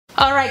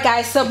Alright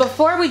guys, so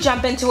before we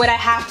jump into it, I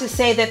have to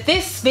say that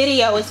this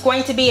video is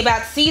going to be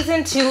about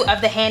season 2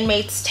 of The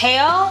Handmaid's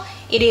Tale.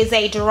 It is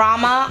a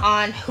drama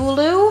on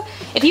Hulu.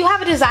 If you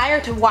have a desire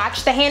to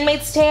watch The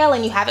Handmaid's Tale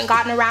and you haven't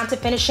gotten around to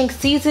finishing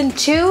season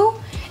 2,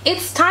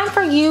 it's time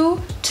for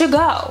you to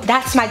go.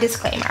 That's my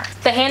disclaimer.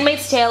 The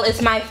Handmaid's Tale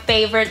is my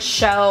favorite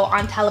show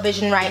on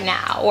television right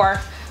now,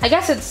 or I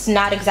guess it's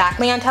not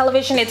exactly on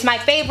television, it's my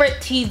favorite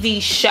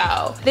TV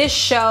show. This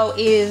show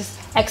is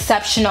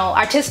exceptional.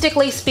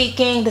 Artistically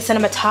speaking, the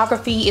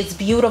cinematography is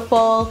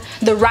beautiful.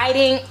 The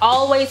writing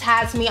always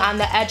has me on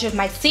the edge of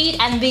my seat,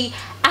 and the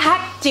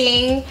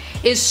acting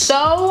is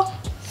so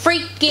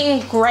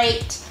freaking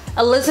great.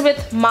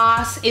 Elizabeth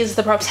Moss is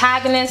the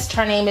protagonist.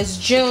 Her name is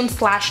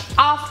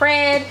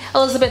June/Offred.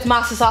 Elizabeth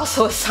Moss is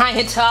also a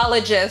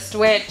Scientologist,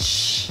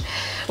 which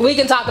we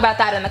can talk about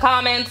that in the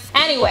comments.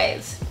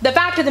 Anyways, the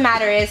fact of the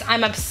matter is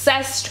I'm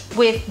obsessed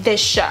with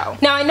this show.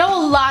 Now I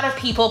know a lot of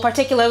people,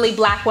 particularly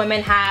black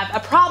women, have a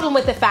problem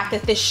with the fact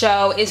that this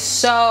show is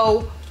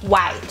so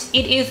white.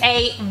 It is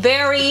a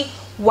very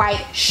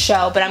white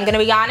show, but I'm gonna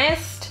be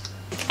honest,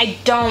 I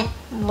don't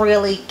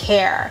really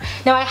care.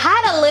 Now I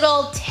had a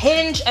little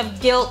tinge of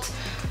guilt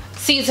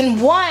season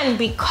 1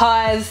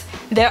 because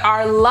there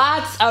are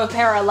lots of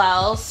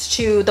parallels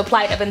to the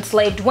plight of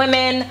enslaved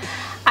women.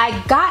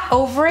 I got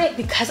over it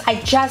because I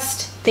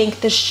just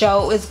think the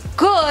show is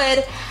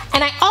good,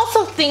 and I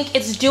also think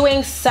it's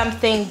doing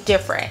something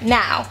different.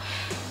 Now,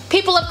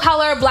 people of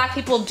color, black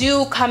people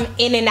do come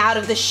in and out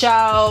of the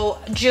show.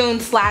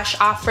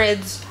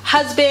 June/Offred's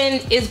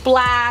husband is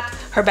black,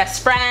 her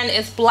best friend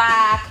is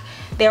black.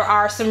 There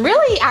are some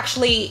really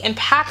actually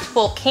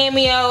impactful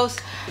cameos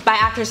by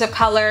actors of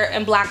color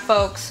and black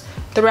folks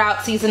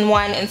throughout season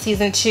 1 and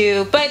season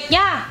 2. But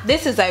yeah,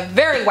 this is a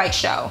very white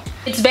show.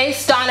 It's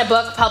based on a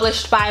book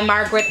published by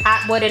Margaret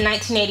Atwood in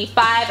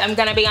 1985. I'm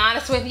gonna be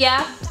honest with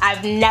ya,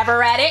 I've never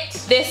read it.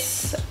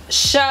 This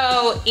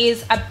show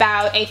is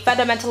about a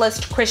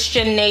fundamentalist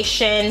Christian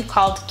nation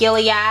called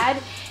Gilead.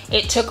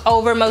 It took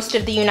over most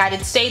of the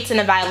United States in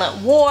a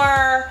violent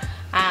war.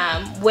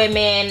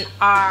 Women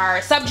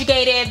are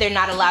subjugated, they're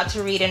not allowed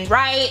to read and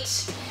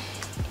write.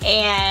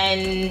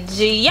 And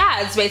yeah,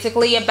 it's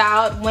basically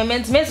about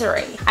women's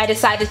misery. I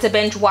decided to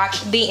binge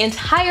watch the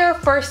entire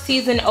first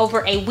season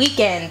over a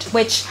weekend,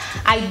 which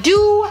I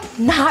do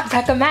not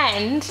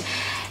recommend,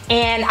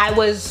 and I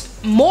was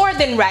more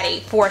than ready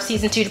for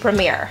season 2 to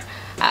premiere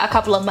a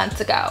couple of months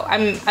ago.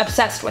 I'm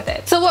obsessed with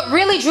it. So what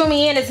really drew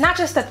me in is not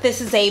just that this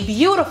is a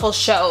beautiful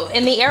show.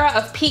 In the era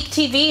of peak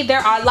TV,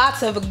 there are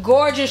lots of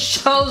gorgeous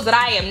shows that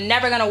I am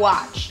never gonna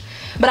watch.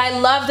 But I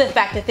love the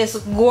fact that this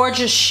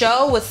gorgeous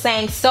show was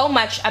saying so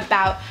much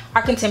about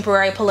our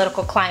contemporary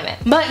political climate.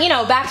 But you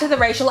know, back to the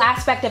racial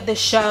aspect of this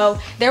show,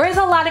 there is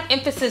a lot of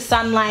emphasis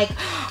on like,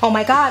 oh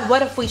my god,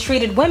 what if we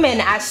treated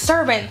women as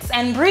servants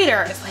and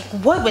breeders? Like,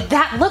 what would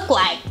that look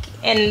like?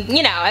 And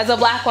you know, as a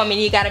black woman,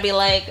 you gotta be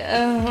like,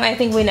 I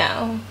think we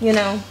know, you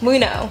know, we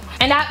know.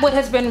 And Atwood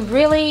has been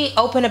really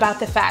open about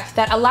the fact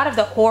that a lot of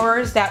the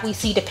horrors that we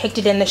see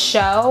depicted in the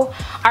show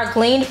are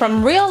gleaned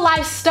from real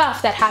life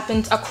stuff that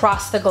happens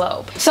across the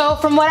globe. So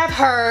from what I've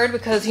heard,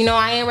 because you know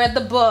I ain't read the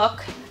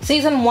book,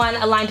 season 1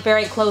 aligned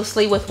very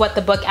closely with what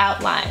the book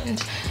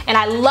outlined. And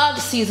I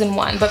loved season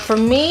 1, but for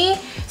me,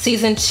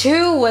 season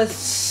 2 was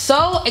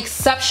so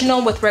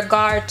exceptional with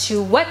regard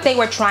to what they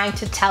were trying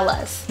to tell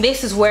us.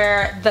 This is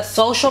where the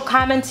social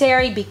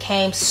commentary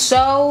became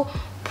so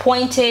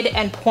pointed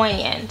and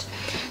poignant.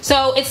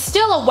 So it's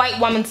still a white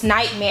woman's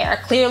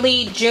nightmare.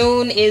 Clearly,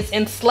 June is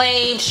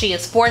enslaved. She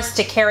is forced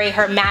to carry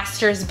her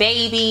master's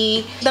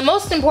baby. The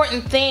most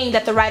important thing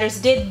that the writers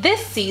did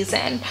this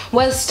season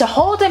was to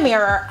hold a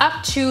mirror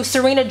up to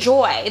Serena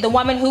Joy, the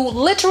woman who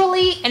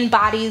literally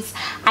embodies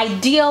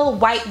ideal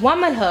white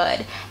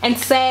womanhood, and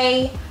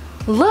say,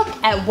 look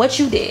at what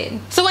you did.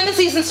 So when the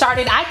season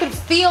started, I could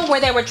feel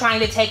where they were trying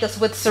to take us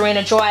with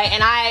Serena Joy,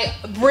 and I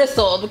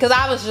bristled because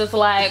I was just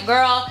like,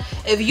 girl,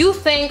 if you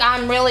think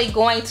I'm really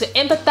going to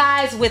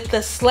empathize with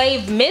the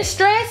slave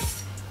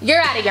mistress,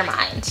 you're out of your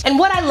mind. And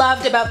what I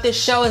loved about this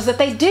show is that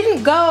they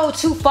didn't go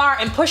too far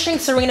in pushing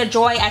Serena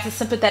Joy as a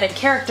sympathetic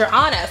character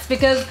on us,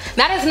 because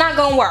that is not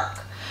gonna work.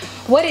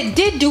 What it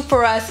did do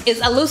for us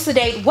is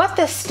elucidate what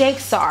the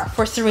stakes are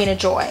for Serena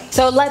Joy.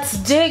 So let's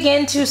dig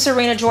into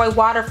Serena Joy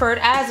Waterford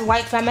as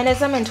white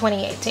feminism in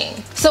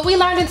 2018. So we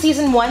learned in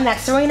season 1 that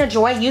Serena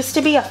Joy used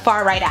to be a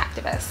far-right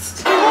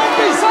activist. You won't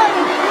be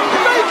silent!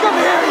 Make them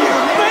hear you!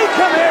 Make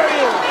them hear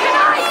you! Can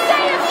I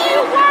say a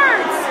few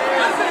words?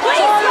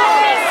 Please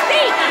let me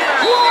speak!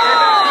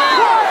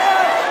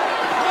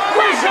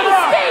 Let me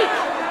speak!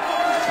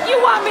 You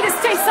want me to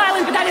stay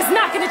silent, but that is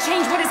not going to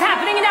change what is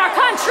happening in our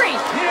country!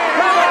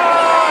 Come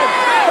on!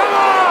 Come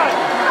on!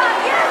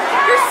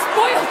 You're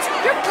spoiled!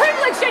 You're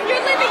privileged, and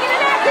you're living in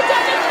an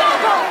academic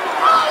bubble!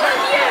 All of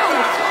you!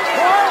 Quiet,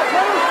 let us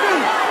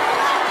speak!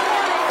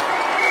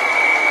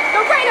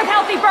 The rate of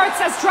healthy births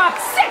has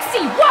dropped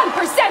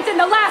 61% in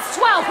the last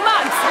 12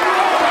 months!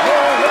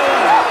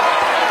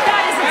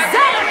 That is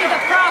exactly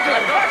the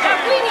problem that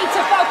we need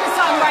to focus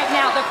on right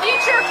now. The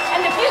future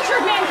and the future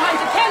of mankind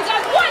depends on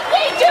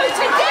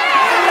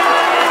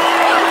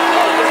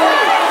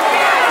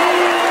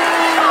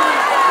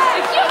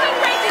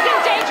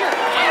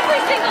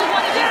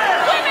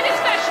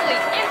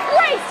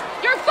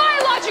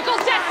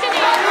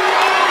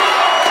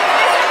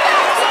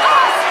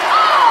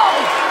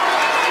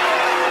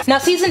Now,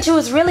 season 2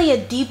 is really a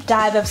deep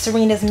dive of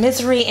Serena's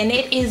misery, and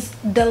it is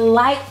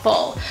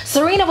delightful.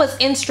 Serena was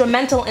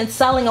instrumental in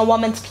selling a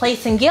woman's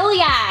place in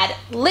Gilead.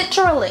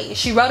 Literally,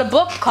 she wrote a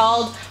book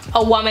called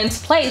A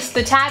Woman's Place.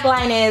 The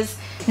tagline is,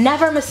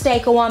 "Never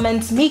mistake a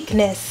woman's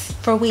meekness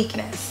for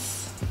weakness."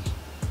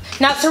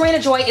 Now, Serena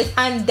Joy is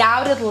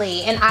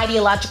undoubtedly an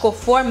ideological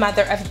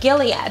foremother of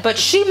Gilead, but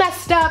she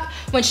messed up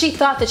when she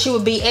thought that she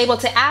would be able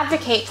to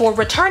advocate for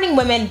returning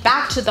women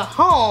back to the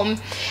home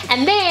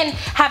and then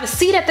have a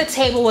seat at the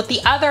table with the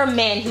other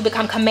men who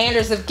become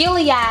commanders of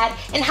Gilead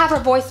and have her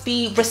voice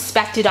be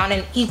respected on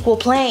an equal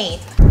plane.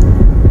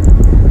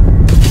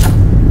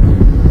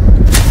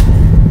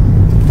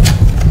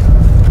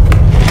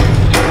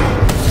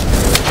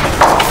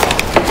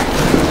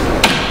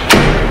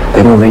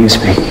 They won't let you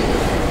speak.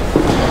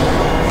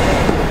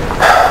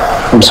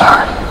 I'm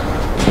sorry.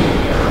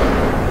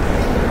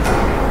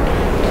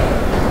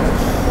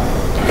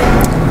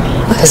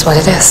 It is what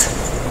it is.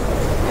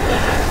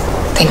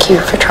 Thank you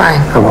for trying.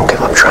 I won't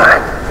give up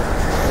trying.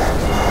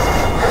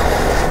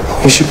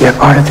 You should be a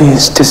part of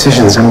these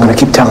decisions. I'm going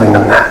to keep telling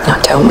them that. No,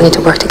 don't. We need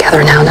to work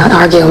together now, not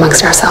argue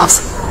amongst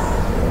ourselves.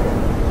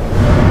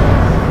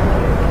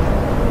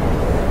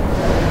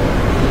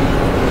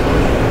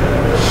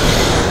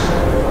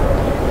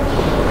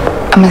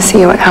 I'm gonna see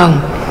you at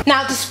home.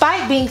 Now,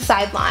 despite being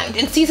sidelined,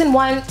 in season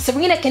 1,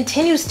 Serena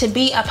continues to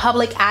be a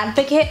public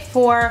advocate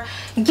for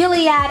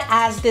Gilead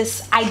as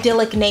this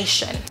idyllic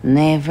nation.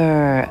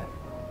 Never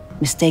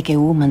mistake a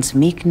woman's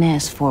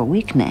meekness for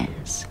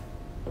weakness.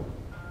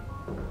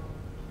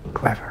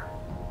 Clever.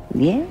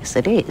 Yes,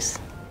 it is.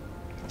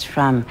 It's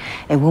from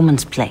A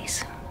Woman's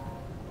Place.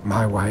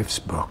 My wife's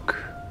book.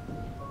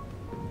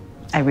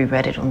 I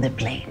reread it on the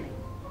plane.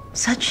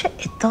 Such a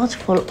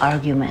thoughtful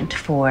argument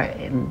for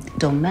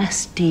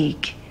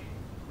domestic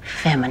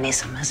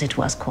feminism, as it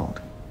was called.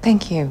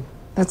 Thank you.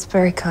 That's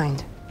very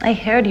kind. I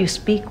heard you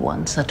speak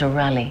once at a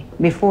rally.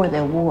 Before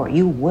the war,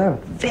 you were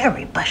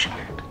very passionate.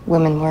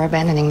 Women were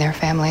abandoning their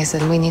families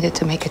and we needed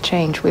to make a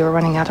change. We were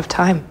running out of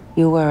time.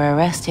 You were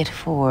arrested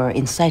for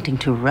inciting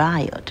to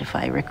riot, if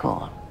I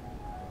recall.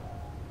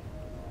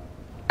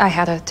 I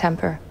had a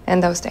temper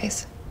in those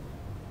days.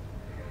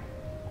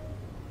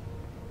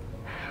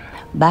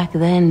 Back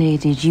then,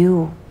 did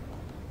you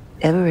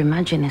ever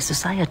imagine a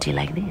society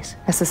like this?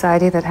 A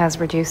society that has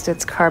reduced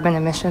its carbon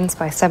emissions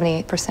by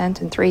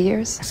 78% in 3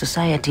 years. A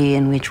society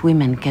in which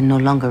women can no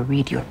longer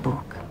read your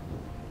book.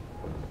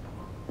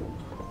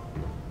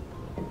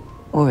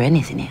 Or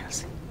anything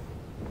else.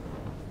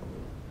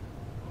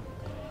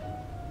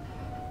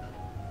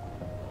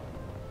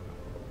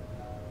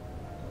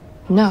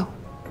 No,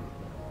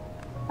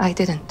 I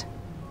didn't.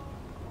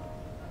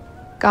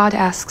 God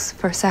asks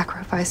for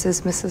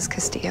sacrifices, Mrs.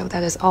 Castillo.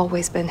 That has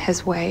always been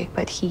his way,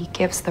 but he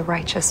gives the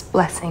righteous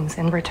blessings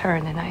in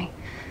return, and I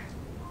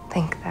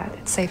think that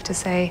it's safe to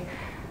say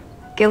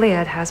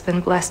Gilead has been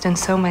blessed in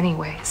so many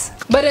ways.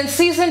 But in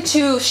season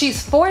 2,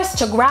 she's forced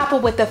to grapple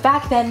with the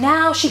fact that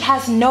now she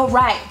has no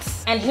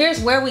rights. And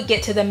here's where we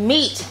get to the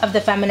meat of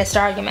the feminist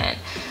argument.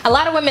 A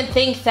lot of women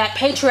think that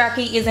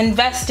patriarchy is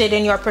invested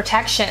in your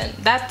protection.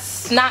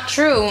 That's not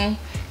true.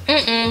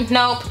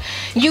 Nope.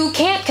 You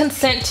can't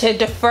consent to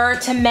defer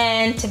to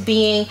men, to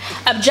being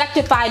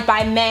objectified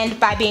by men,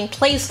 by being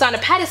placed on a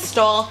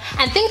pedestal,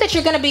 and think that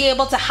you're going to be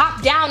able to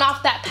hop down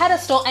off that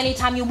pedestal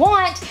anytime you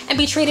want and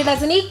be treated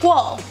as an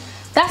equal.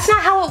 That's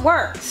not how it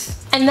works.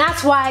 And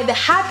that's why the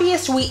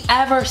happiest we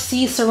ever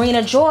see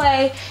Serena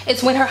Joy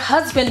is when her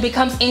husband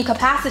becomes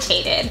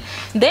incapacitated.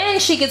 Then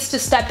she gets to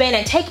step in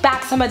and take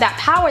back some of that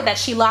power that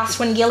she lost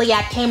when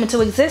Gilead came into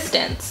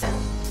existence.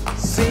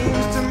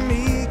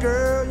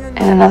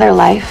 In another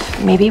life,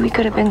 maybe we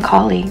could have been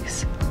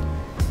colleagues.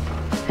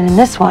 And in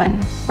this one,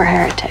 we're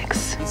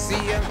heretics.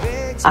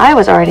 I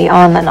was already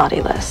on the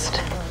naughty list.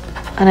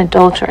 An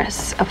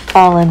adulteress, a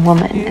fallen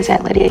woman, as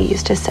Aunt Lydia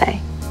used to say.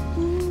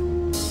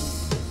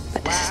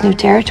 But this is new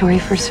territory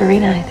for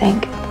Serena, I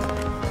think.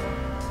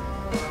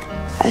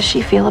 How does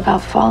she feel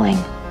about falling?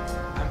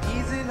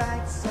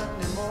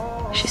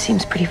 She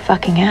seems pretty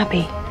fucking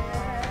happy.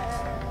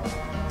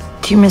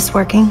 Do you miss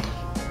working?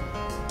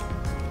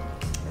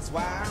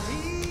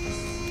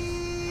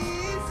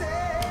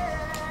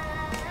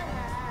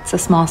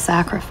 It's a small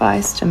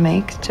sacrifice to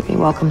make to be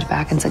welcomed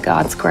back into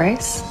God's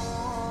grace.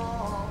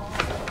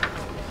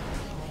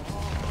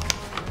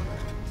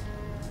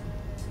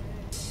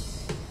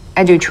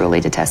 I do truly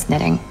detest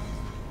knitting,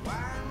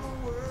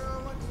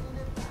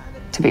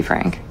 to be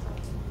frank.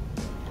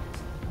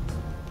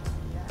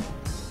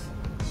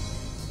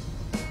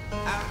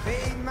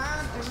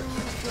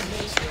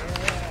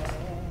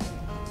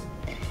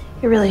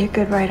 You're really a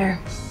good writer.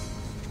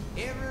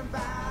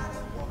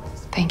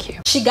 Thank you.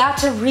 She got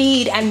to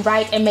read and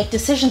write and make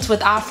decisions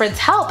with Alfred's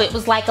help. It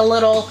was like a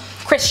little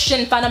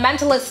Christian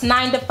fundamentalist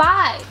 9 to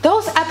 5.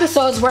 Those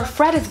episodes where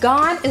Fred is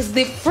gone is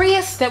the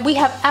freest that we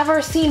have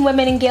ever seen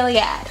women in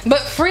Gilead. But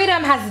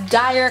freedom has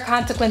dire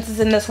consequences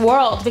in this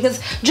world, because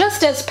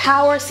just as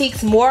power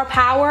seeks more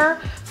power,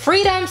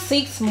 Freedom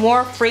seeks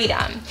more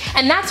freedom.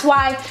 And that's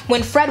why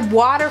when Fred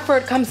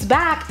Waterford comes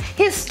back,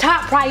 his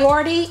top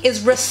priority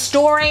is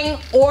restoring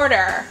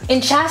order.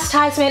 And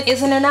chastisement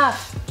isn't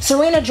enough.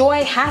 Serena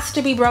Joy has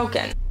to be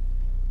broken.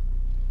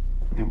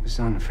 It was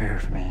unfair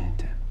for me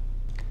to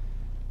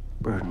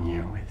burden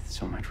you with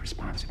so much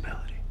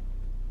responsibility.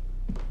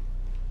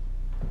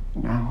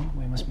 Now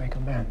we must make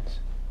amends.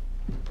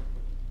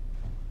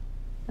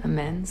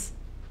 Amends?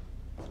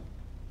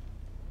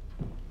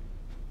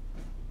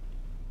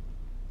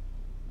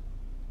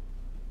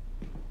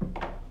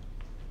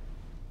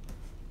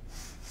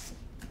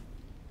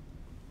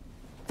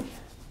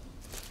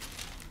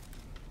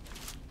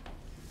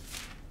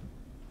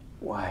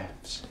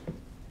 Wives,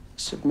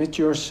 submit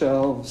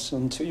yourselves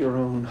unto your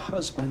own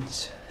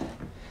husbands,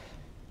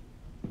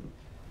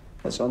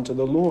 as unto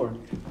the Lord.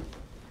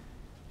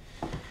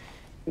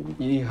 And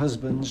ye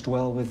husbands,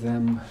 dwell with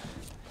them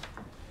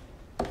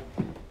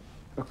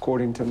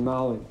according to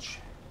knowledge,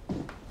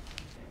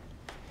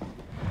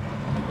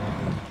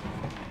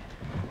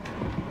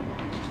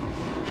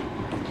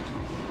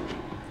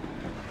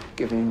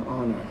 giving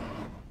honor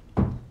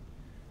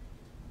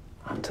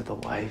unto the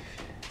wife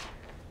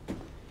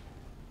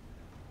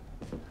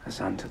as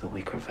unto the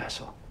weaker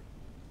vessel.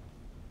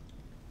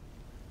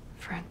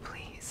 Fred,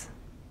 please.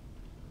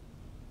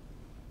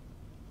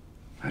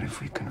 But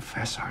if we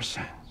confess our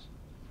sins,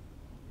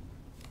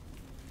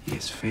 he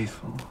is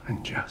faithful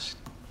and just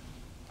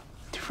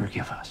to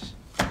forgive us.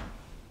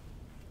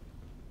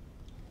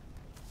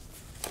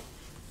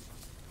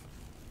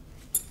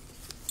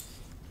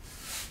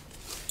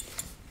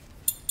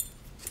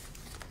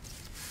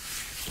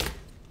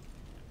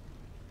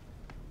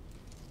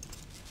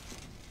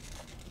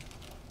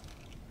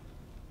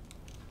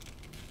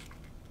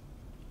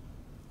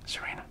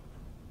 Serena.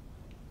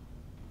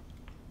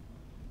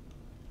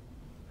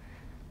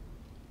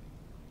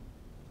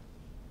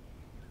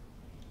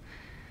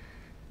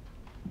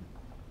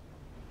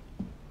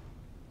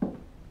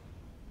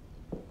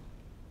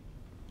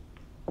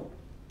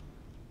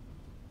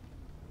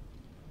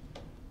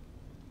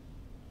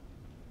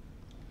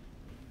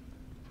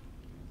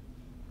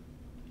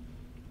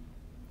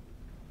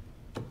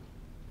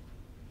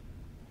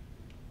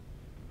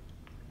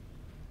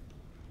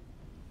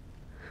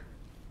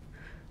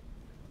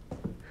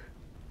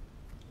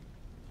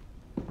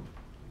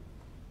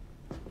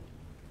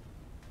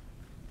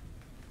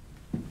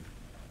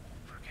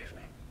 Forgive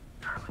me,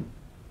 darling.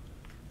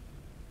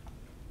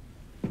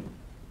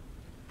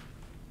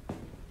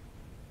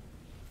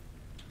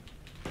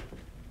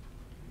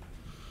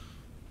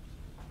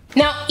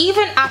 Now,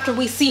 even after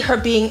we see her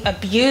being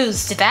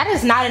abused, that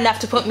is not enough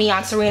to put me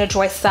on Serena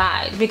Joy's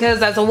side,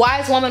 because as a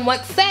wise woman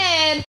once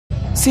said,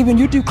 See, when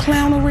you do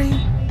clownery,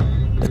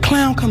 the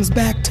clown comes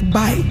back to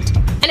bite.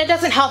 and it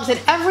doesn't help that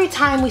every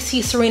time we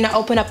see Serena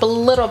open up a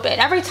little bit,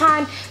 every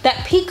time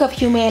that peak of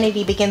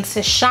humanity begins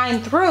to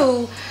shine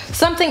through,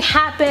 something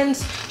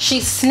happens, she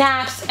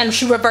snaps, and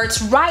she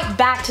reverts right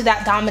back to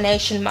that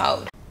domination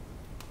mode.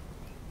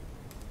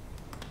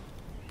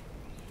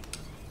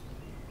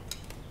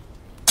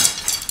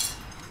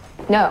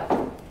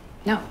 No.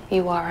 No,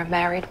 you are a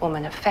married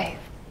woman of faith.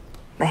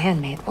 The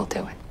handmaid will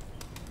do it.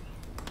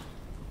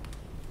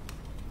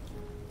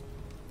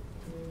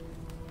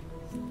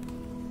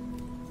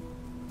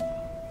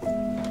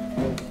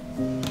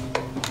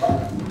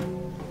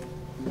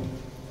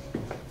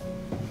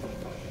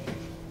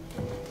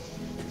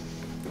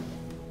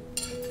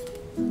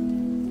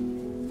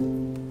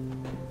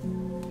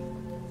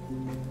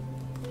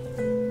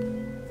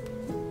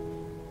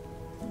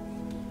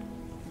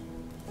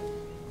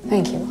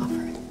 Thank you,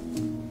 Alfred.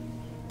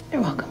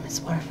 You're welcome, Miss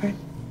Waterford.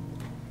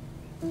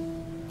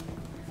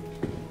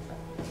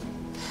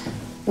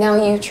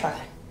 Now you try.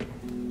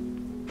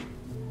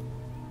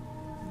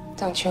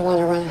 Don't you want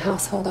to run a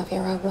household of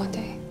your own one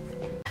day?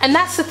 And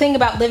that's the thing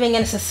about living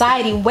in a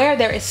society where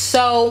there is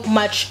so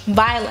much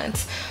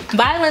violence.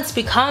 Violence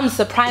becomes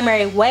the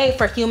primary way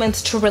for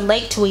humans to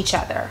relate to each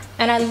other.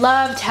 And I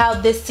loved how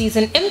this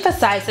season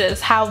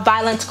emphasizes how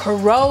violence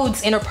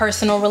corrodes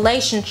interpersonal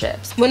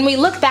relationships. When we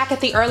look back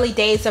at the early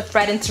days of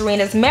Fred and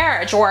Serena's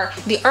marriage, or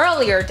the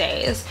earlier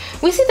days,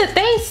 we see that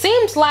they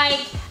seemed like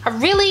a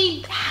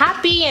really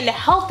happy and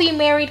healthy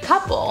married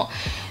couple.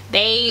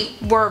 They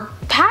were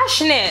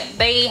passionate,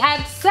 they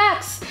had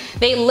sex,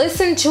 they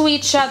listened to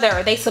each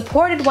other, they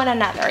supported one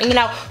another. You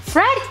know,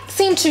 Fred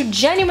seemed to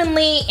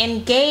genuinely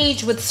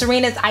engage with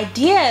Serena's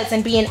ideas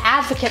and be an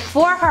advocate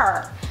for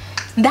her.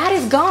 That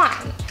is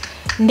gone.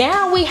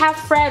 Now we have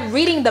Fred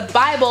reading the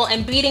Bible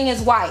and beating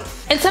his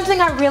wife. And something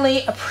I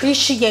really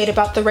appreciate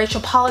about the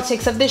racial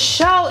politics of this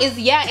show is,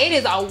 yeah, it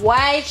is a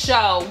white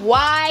show.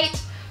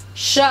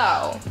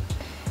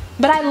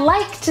 But I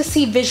like to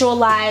see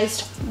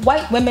visualized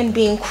white women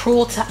being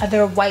cruel to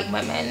other white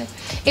women.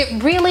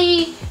 It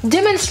really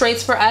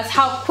demonstrates for us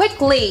how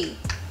quickly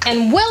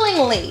and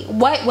willingly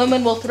white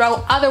women will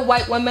throw other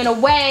white women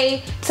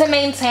away to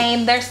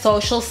maintain their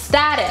social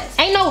status.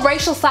 Ain't no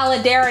racial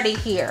solidarity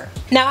here.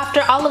 Now,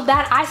 after all of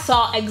that, I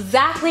saw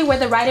exactly where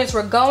the writers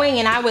were going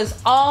and I was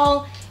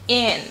all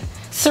in.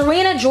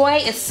 Serena Joy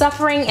is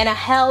suffering in a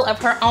hell of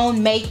her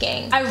own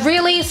making. I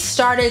really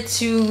started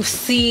to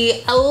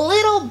see a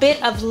little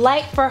bit of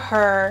light for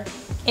her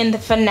in the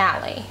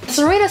finale.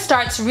 Serena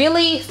starts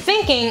really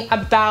thinking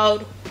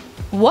about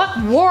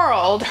what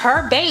world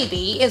her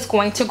baby is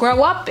going to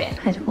grow up in.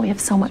 And we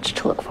have so much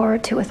to look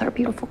forward to with our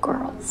beautiful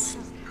girls.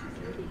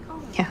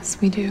 Yes,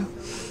 we do.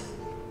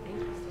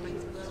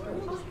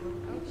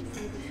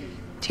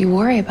 Do you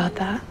worry about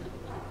that?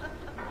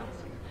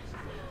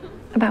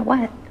 About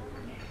what?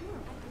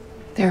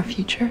 Their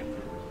future?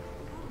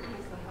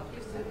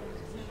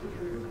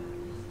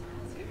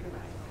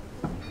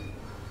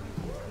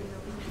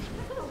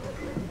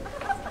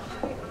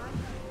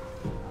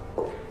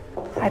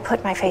 I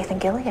put my faith in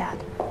Gilead.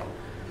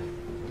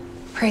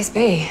 Praise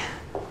be.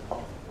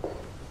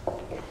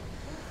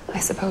 I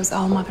suppose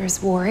all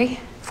mothers worry.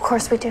 Of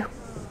course we do.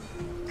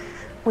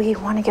 We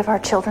want to give our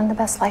children the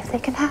best life they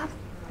can have.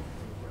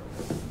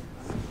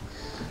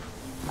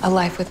 A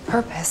life with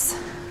purpose.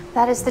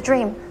 That is the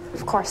dream,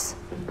 of course.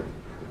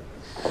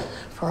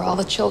 For all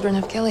the children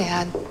of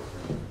Gilead.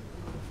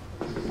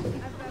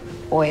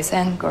 Boys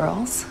and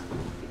girls.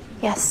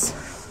 Yes.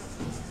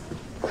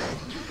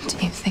 Do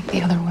you think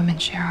the other women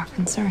share our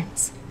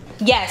concerns?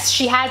 Yes,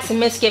 she had some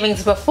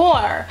misgivings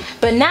before,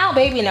 but now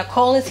baby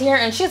Nicole is here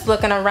and she's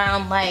looking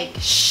around like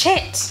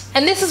shit.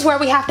 And this is where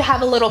we have to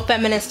have a little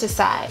feminist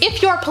aside.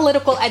 If your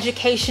political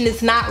education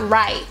is not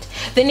right,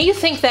 then you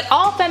think that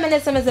all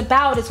feminism is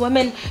about is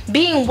women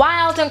being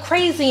wild and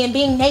crazy and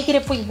being naked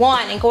if we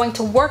want and going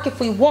to work if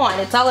we want.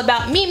 It's all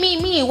about me,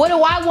 me, me, what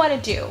do I want to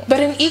do? But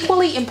an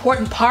equally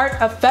important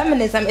part of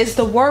feminism is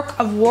the work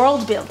of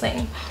world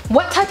building.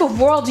 What type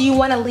of world do you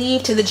want to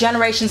leave to the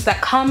generations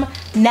that come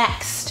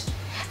next?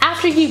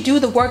 After you do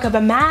the work of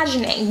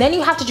imagining, then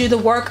you have to do the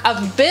work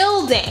of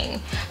building.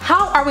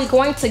 How are we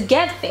going to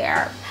get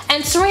there?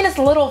 And Serena's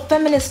little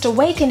feminist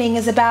awakening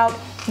is about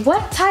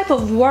what type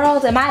of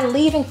world am I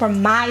leaving for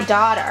my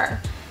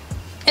daughter?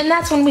 And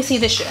that's when we see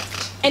the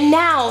shift. And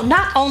now,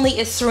 not only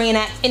is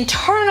Serena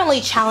internally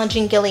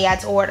challenging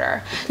Gilead's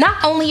order,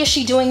 not only is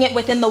she doing it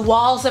within the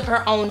walls of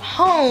her own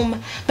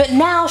home, but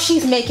now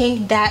she's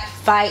making that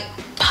fight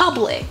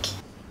public.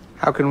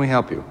 How can we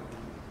help you?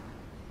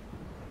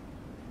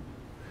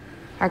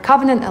 Our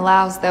covenant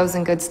allows those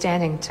in good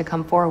standing to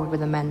come forward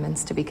with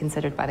amendments to be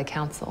considered by the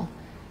council.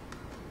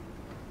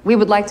 We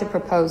would like to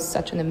propose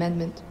such an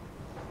amendment.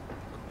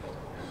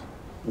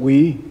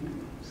 We?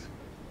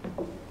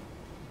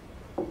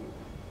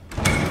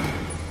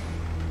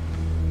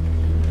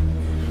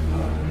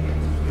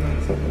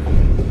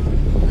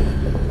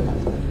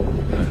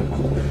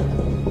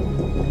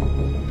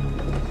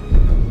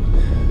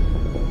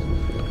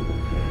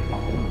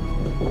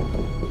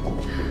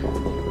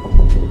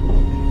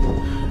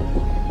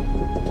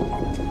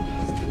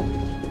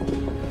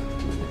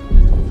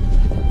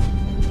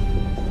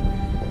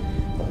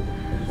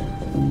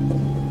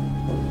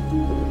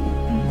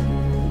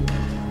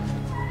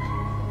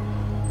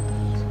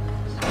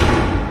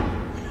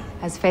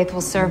 As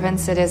faithful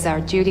servants, it is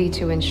our duty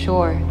to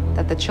ensure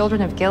that the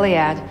children of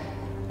Gilead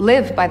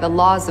live by the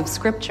laws of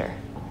Scripture.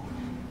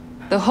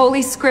 The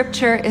Holy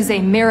Scripture is a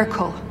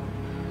miracle.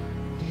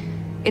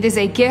 It is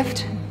a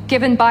gift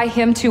given by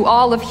Him to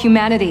all of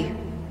humanity.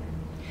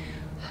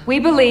 We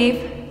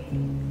believe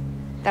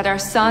that our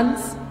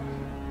sons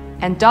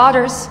and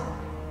daughters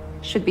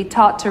should be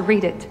taught to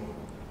read it.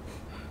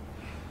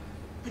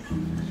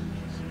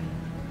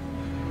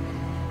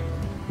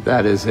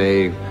 That is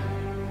a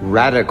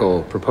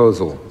radical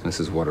proposal,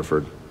 Mrs.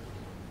 Waterford.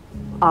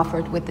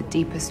 Offered with the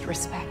deepest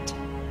respect.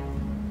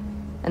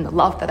 And the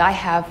love that I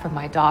have for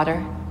my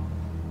daughter,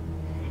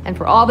 and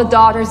for all the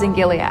daughters in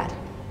Gilead.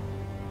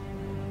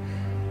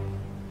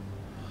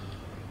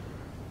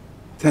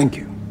 Thank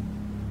you.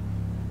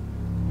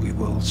 We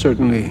will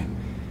certainly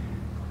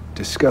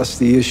discuss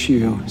the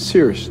issue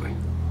seriously.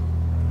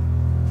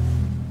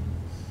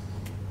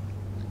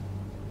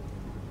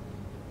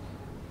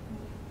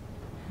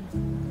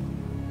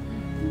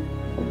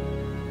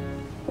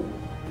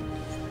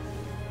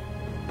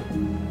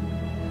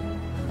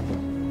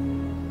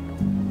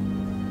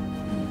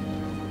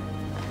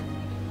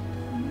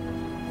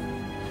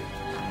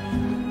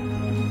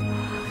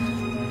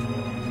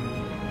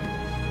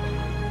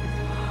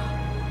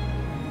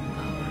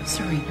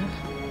 Serena.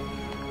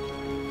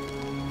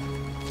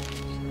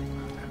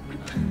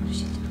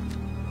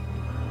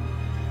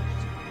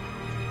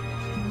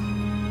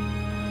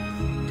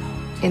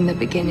 In the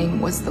beginning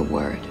was the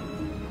Word,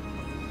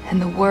 and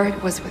the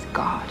Word was with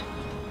God.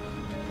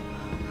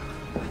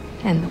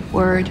 And the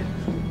Word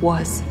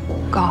was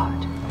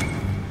God.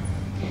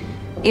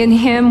 In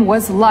Him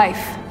was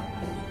life,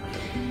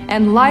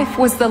 and life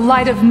was the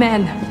light of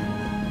men.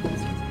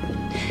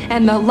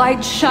 And the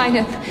light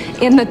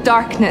shineth in the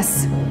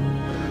darkness.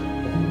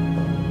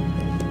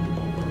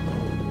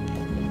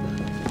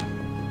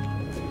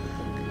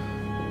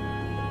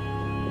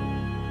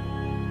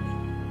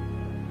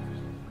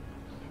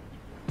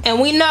 And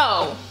we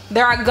know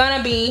there are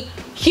gonna be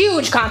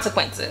huge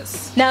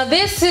consequences. Now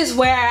this is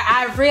where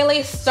I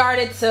really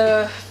started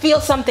to feel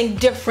something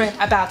different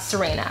about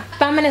Serena.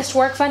 Feminist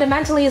work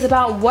fundamentally is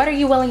about what are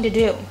you willing to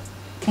do?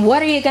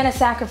 What are you gonna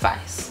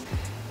sacrifice?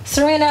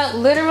 Serena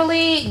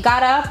literally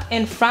got up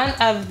in front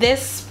of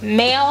this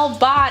male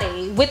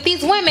body with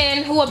these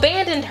women who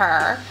abandoned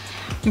her,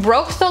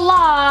 broke the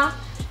law,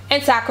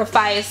 and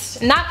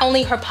sacrificed not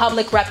only her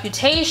public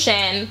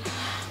reputation,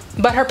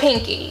 but her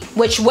pinky,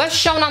 which was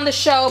shown on the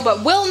show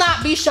but will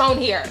not be shown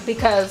here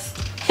because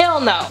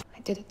hell no. I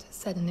did it to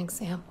set an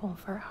example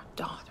for our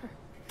daughter.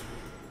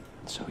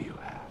 So you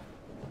have.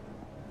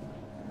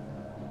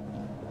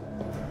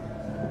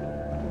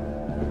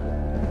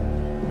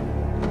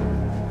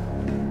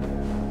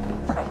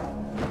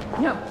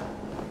 No.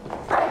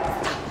 Fred,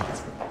 stop it.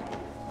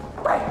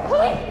 Fred,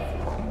 please.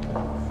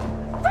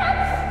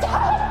 Fred,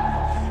 stop.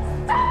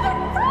 Stop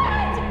it,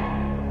 Fred.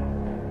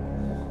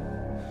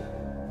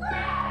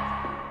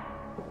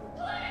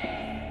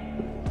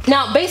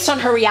 Now, based on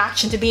her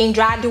reaction to being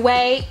dragged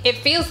away, it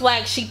feels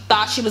like she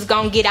thought she was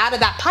gonna get out of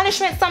that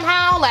punishment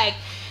somehow, like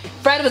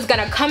Fred was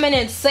gonna come in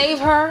and save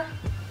her.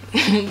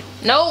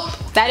 Nope,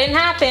 that didn't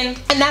happen.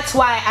 And that's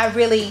why I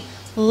really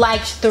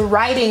liked the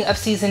writing of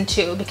season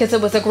 2, because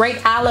it was a great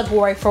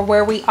allegory for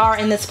where we are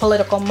in this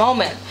political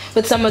moment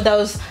with some of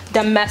those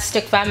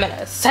domestic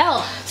feminists.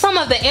 Hell, some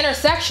of the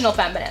intersectional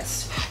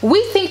feminists.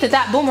 We think that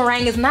that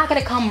boomerang is not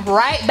gonna come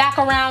right back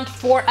around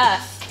for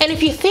us. And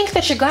if you think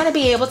that you're gonna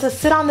be able to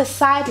sit on the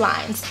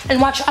sidelines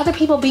and watch other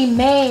people be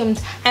maimed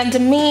and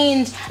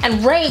demeaned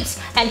and raped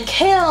and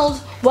killed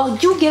while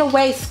you get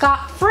away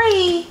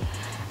scot-free,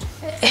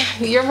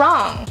 you're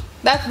wrong.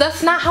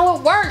 That's not how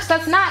it works.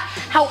 That's not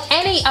how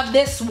any of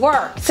this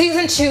works.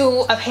 Season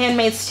 2 of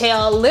Handmaid's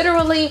Tale,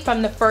 literally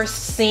from the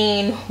first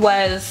scene,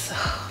 was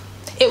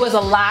a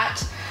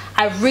lot.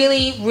 I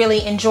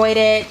really enjoyed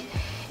it.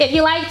 If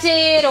you liked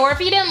it or if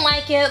you didn't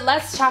like it,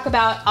 let's talk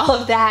about all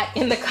of that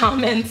in the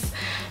comments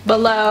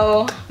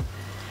below.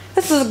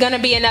 This is gonna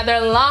be another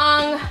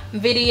long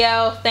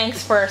video.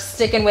 Thanks for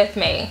sticking with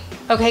me.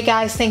 Okay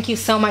guys, thank you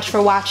so much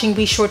for watching.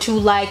 Be sure to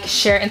like,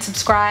 share, and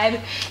subscribe.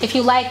 If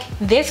you like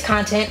this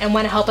content and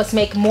want to help us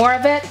make more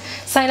of it,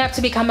 sign up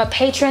to become a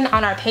patron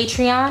on our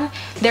Patreon.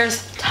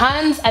 There's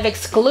tons of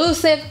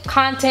exclusive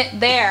content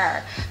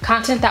there.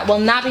 Content that will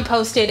not be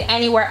posted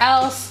anywhere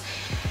else,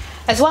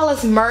 as well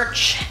as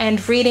merch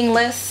and reading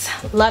lists.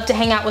 Love to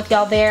hang out with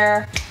y'all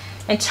there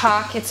and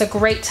talk. It's a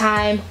great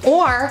time.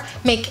 Or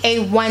make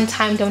a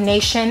one-time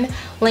donation.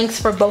 Links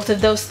for both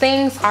of those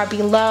things are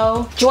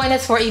below. Join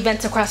us for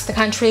events across the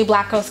country.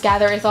 Black Girls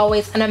Gather is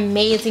always an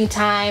amazing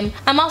time.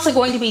 I'm also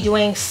going to be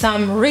doing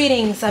some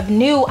readings of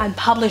new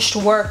unpublished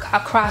work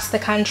across the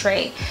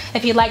country.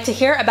 If you'd like to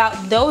hear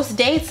about those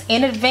dates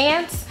in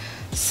advance,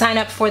 sign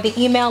up for the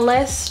email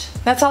list.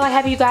 That's all I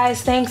have, you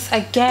guys. Thanks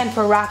again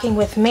for rocking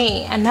with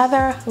me.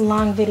 Another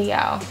long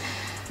video.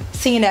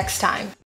 See you next time.